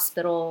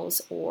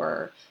hospitals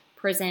or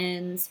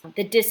prisons.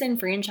 The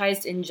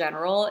disenfranchised in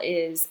general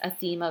is a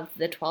theme of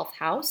the 12th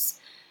house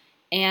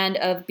and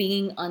of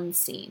being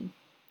unseen.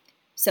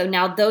 So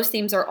now those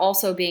themes are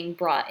also being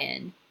brought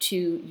in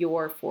to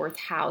your fourth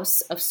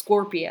house of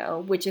Scorpio,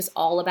 which is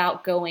all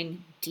about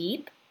going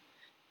deep,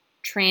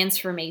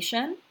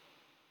 transformation,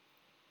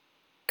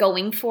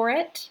 going for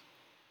it,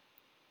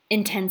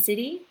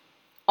 intensity.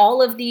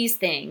 All of these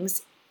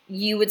things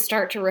you would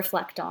start to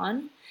reflect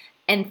on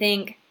and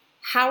think,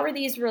 how are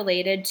these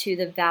related to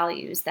the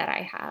values that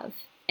I have?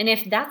 And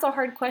if that's a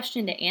hard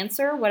question to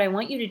answer, what I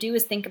want you to do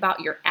is think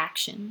about your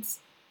actions.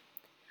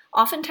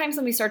 Oftentimes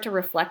when we start to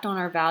reflect on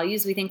our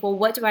values, we think, well,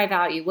 what do I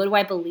value? What do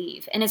I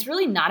believe? And it's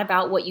really not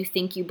about what you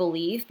think you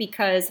believe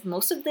because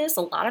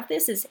a lot of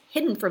this is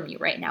hidden from you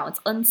right now. It's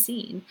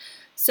unseen.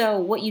 So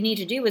what you need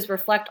to do is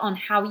reflect on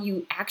how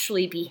you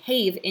actually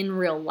behave in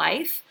real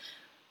life,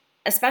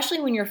 especially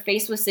when you're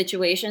faced with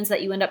situations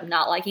that you end up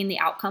not liking the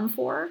outcome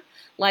for.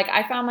 Like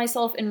I found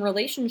myself in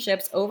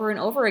relationships over and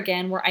over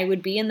again where I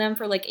would be in them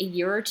for like a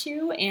year or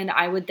two and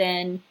I would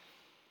then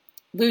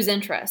lose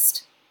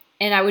interest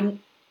and I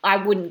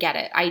wouldn't get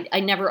it. I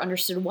never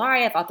understood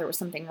why. I thought there was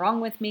something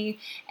wrong with me.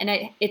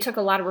 And it took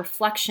a lot of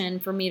reflection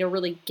for me to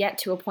really get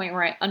to a point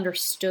where I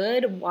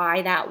understood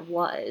why that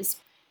was.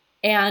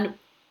 And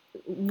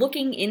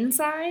looking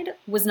inside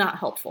was not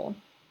helpful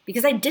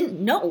because I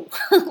didn't know.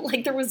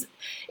 It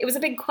was a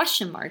big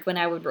question mark when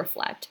I would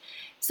reflect.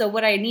 So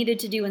what I needed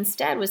to do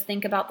instead was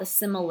think about the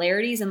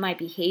similarities in my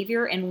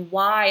behavior and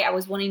why I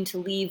was wanting to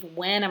leave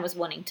when I was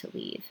wanting to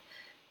leave.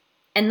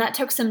 And that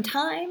took some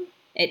time.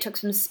 It took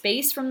some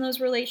space from those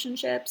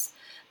relationships,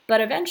 but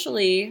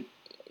eventually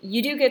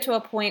you do get to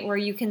a point where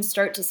you can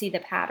start to see the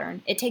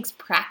pattern. It takes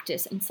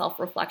practice and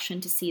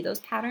self-reflection to see those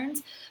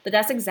patterns, but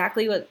that's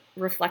exactly what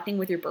reflecting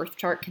with your birth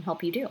chart can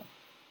help you do.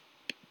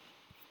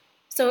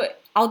 So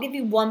I'll give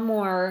you one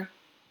more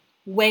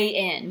way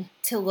in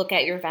to look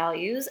at your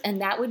values,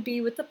 and that would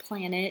be with the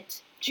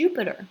planet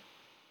Jupiter.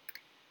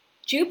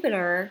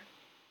 Jupiter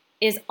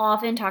is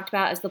often talked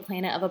about as the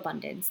planet of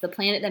abundance, the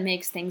planet that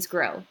makes things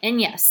grow.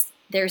 And yes,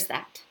 there's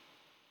that.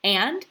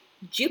 And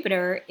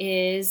Jupiter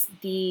is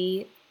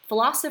the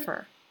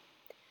philosopher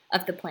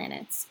of the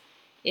planets.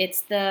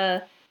 It's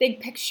the big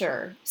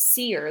picture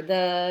seer,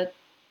 the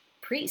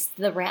priest,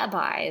 the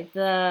rabbi,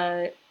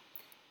 the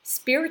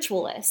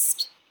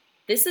spiritualist.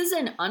 This is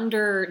an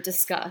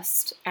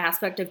under-discussed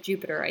aspect of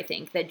Jupiter, I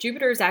think, that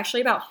Jupiter is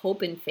actually about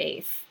hope and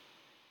faith.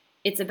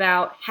 It's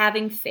about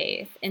having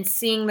faith and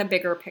seeing the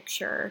bigger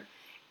picture.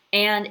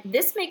 And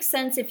this makes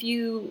sense if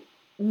you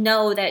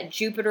know that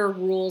Jupiter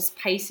rules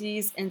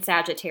Pisces and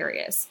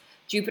Sagittarius.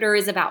 Jupiter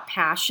is about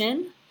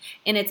passion,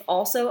 and it's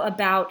also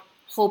about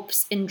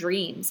hopes and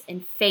dreams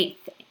and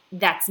faith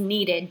that's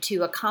needed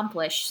to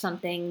accomplish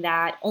something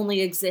that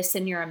only exists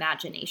in your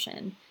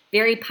imagination.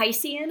 Very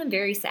Piscean and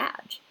very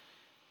Sag.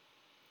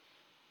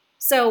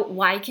 So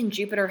why can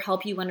Jupiter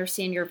help you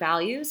understand your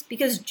values?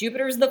 Because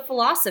Jupiter is the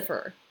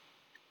philosopher.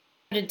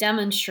 To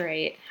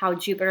demonstrate how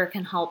Jupiter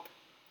can help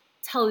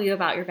tell you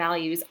about your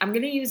values, I'm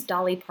going to use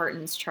Dolly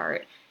Parton's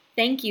chart.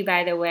 Thank you,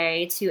 by the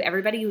way, to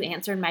everybody who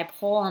answered my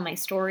poll on my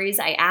stories.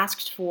 I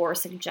asked for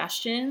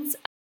suggestions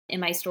in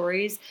my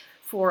stories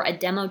for a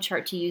demo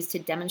chart to use to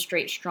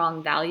demonstrate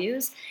strong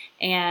values,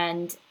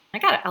 and I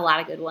got a lot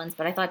of good ones,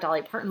 but I thought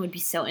Dolly Parton would be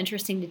so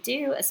interesting to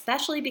do,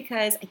 especially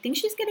because I think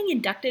she's getting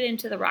inducted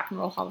into the Rock and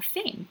Roll Hall of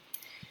Fame.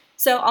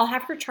 So I'll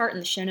have her chart in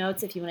the show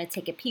notes if you want to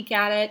take a peek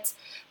at it,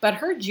 but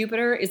her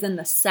Jupiter is in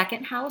the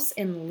second house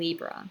in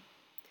Libra.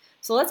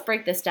 So let's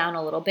break this down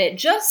a little bit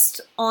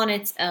just on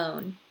its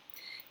own.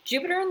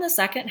 Jupiter in the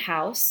second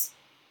house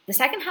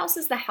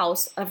is the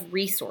house of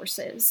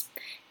resources.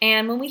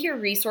 And when we hear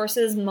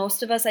resources,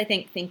 most of us, I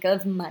think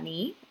of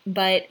money,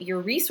 but your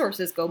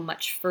resources go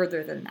much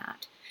further than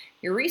that.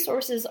 Your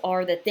resources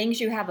are the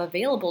things you have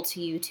available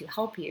to you to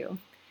help you.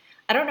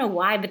 I don't know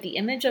why, but the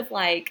image of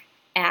like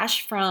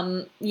Ash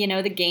from,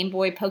 the Game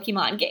Boy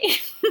Pokemon game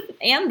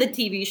and the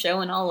TV show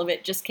and all of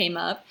it just came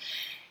up.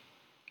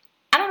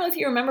 I don't know if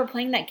you remember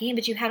playing that game,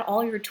 but you had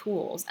all your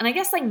tools. And I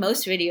guess like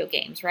most video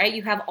games, right?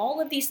 You have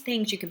all of these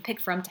things you can pick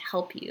from to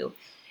help you.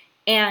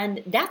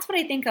 And that's what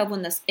I think of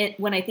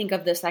when I think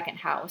of the second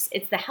house.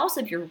 It's the house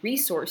of your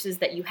resources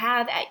that you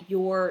have at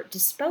your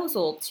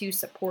disposal to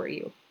support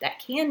you. That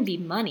can be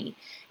money.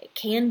 It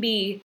can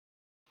be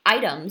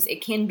items.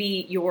 It can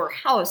be your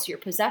house, your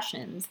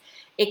possessions.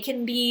 It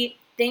can be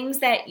things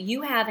that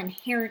you have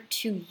inherent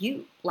to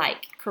you,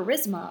 like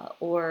charisma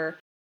or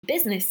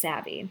business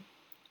savvy.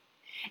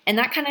 And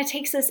that kind of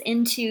takes us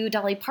into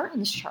Dolly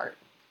Parton's chart.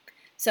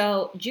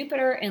 So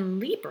Jupiter in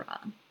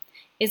Libra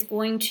is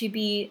going to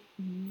be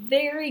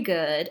very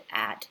good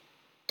at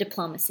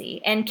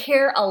diplomacy and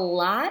care a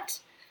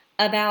lot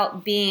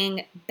about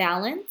being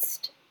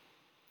balanced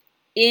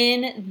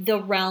in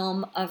the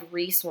realm of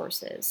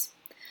resources.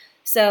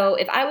 So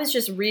if I was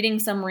just reading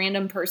some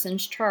random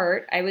person's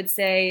chart, I would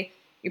say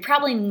you're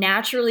probably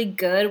naturally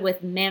good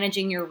with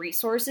managing your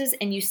resources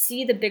and you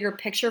see the bigger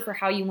picture for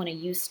how you want to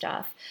use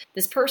stuff.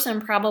 This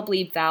person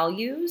probably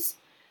values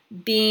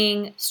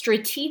being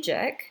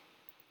strategic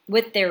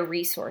with their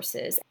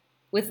resources.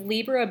 With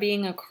Libra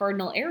being a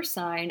cardinal air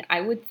sign, I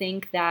would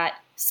think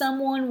that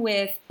someone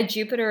with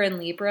Jupiter in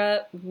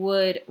Libra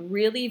would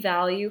really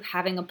value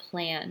having a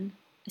plan,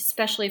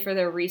 especially for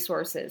their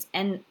resources.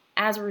 And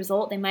as a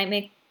result, they might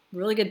make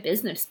really good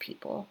business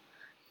people.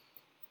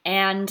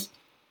 And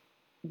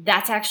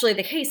that's actually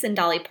the case in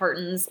Dolly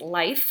Parton's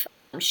life.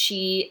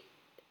 She,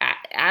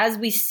 as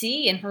we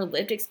see in her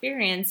lived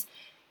experience,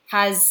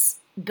 has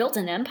built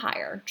an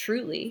empire,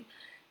 truly.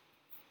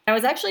 I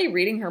was actually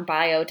reading her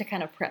bio to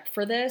kind of prep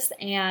for this,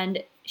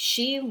 and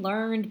she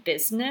learned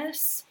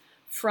business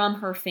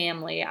from her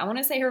family. I want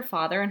to say her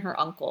father and her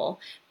uncle.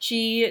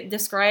 She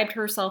described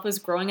herself as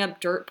growing up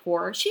dirt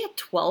poor. She had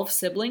 12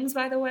 siblings,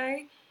 by the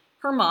way.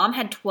 Her mom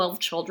had 12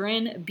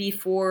 children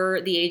before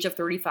the age of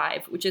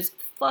 35, which is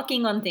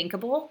fucking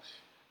unthinkable.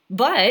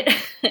 But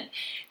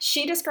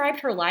she described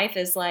her life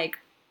as like,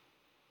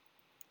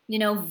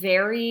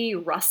 very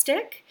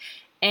rustic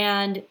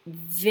and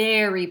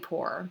very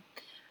poor.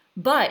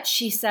 But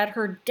she said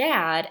her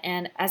dad,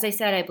 and as I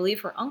said, I believe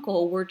her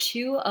uncle, were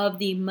two of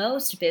the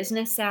most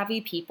business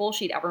savvy people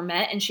she'd ever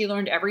met, and she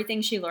learned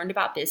everything she learned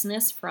about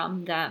business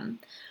from them.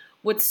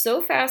 What's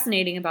so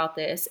fascinating about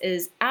this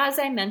is, as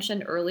I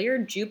mentioned earlier,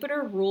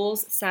 Jupiter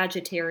rules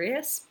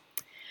Sagittarius.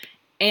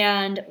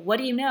 And what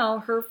do you know?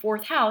 Her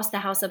fourth house, the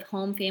house of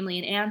home, family,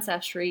 and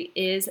ancestry,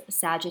 is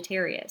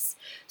Sagittarius.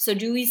 So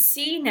do we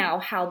see now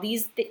how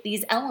these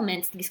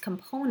elements, these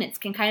components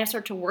can kind of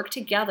start to work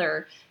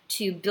together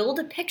to build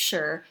a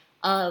picture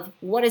of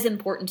what is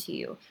important to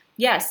you?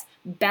 Yes,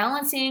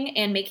 balancing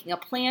and making a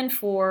plan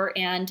for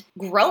and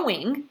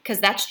growing, because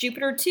that's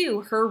Jupiter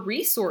too, her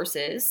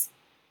resources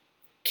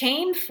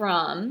came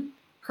from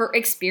her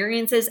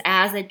experiences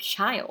as a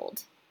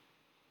child,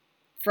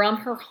 from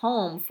her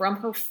home, from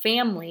her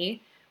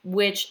family,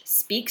 which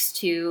speaks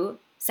to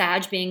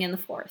Sag being in the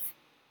fourth.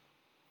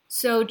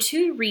 So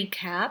to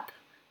recap,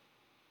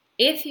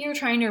 if you're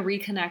trying to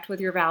reconnect with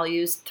your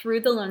values through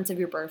the lens of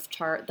your birth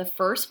chart, the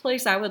first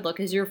place I would look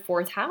is your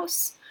fourth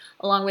house,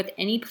 along with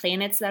any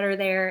planets that are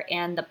there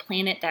and the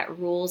planet that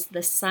rules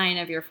the sign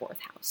of your fourth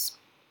house.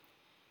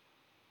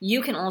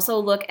 You can also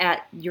look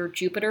at your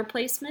Jupiter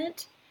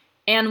placement.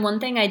 And one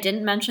thing I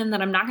didn't mention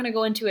that I'm not going to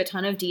go into a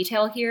ton of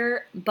detail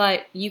here,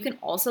 but you can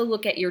also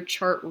look at your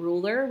chart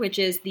ruler, which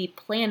is the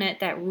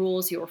planet that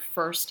rules your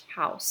first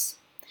house.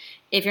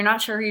 If you're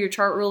not sure who your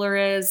chart ruler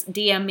is,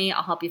 DM me,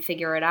 I'll help you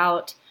figure it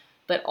out.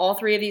 But all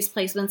three of these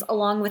placements,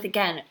 along with,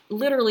 again,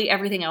 literally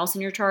everything else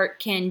in your chart,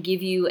 can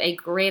give you a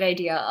great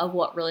idea of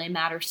what really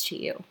matters to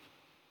you.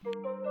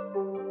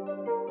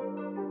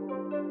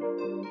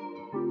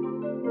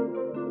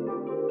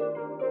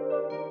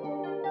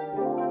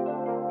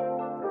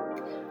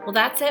 Well,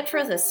 that's it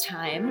for this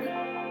time.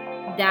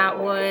 That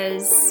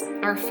was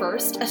our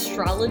first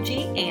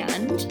Astrology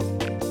and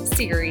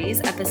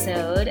series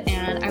episode,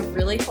 and I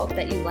really hope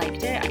that you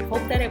liked it. I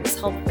hope that it was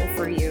helpful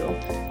for you.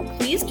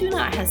 Please do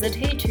not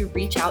hesitate to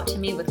reach out to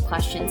me with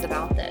questions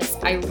about this.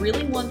 I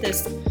really want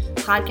this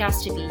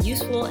podcast to be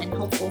useful and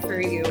helpful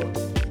for you.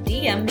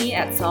 DM me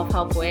at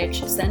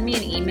selfhelpwitch, send me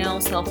an email,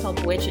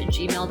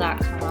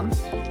 selfhelpwitch@gmail.com.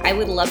 I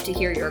would love to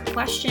hear your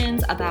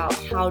questions about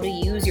how to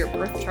use your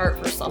birth chart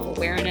for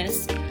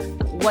self-awareness,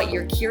 what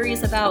you're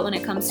curious about when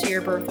it comes to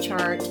your birth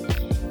chart,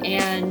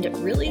 and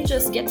really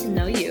just get to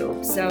know you.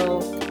 So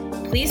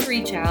please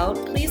reach out.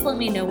 Please let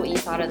me know what you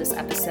thought of this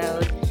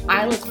episode.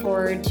 I look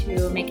forward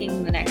to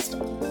making the next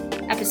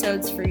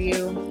episodes for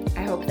you.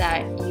 I hope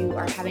that you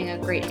are having a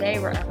great day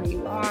wherever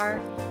you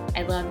are.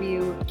 I love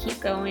you.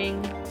 Keep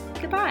going.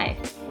 Goodbye.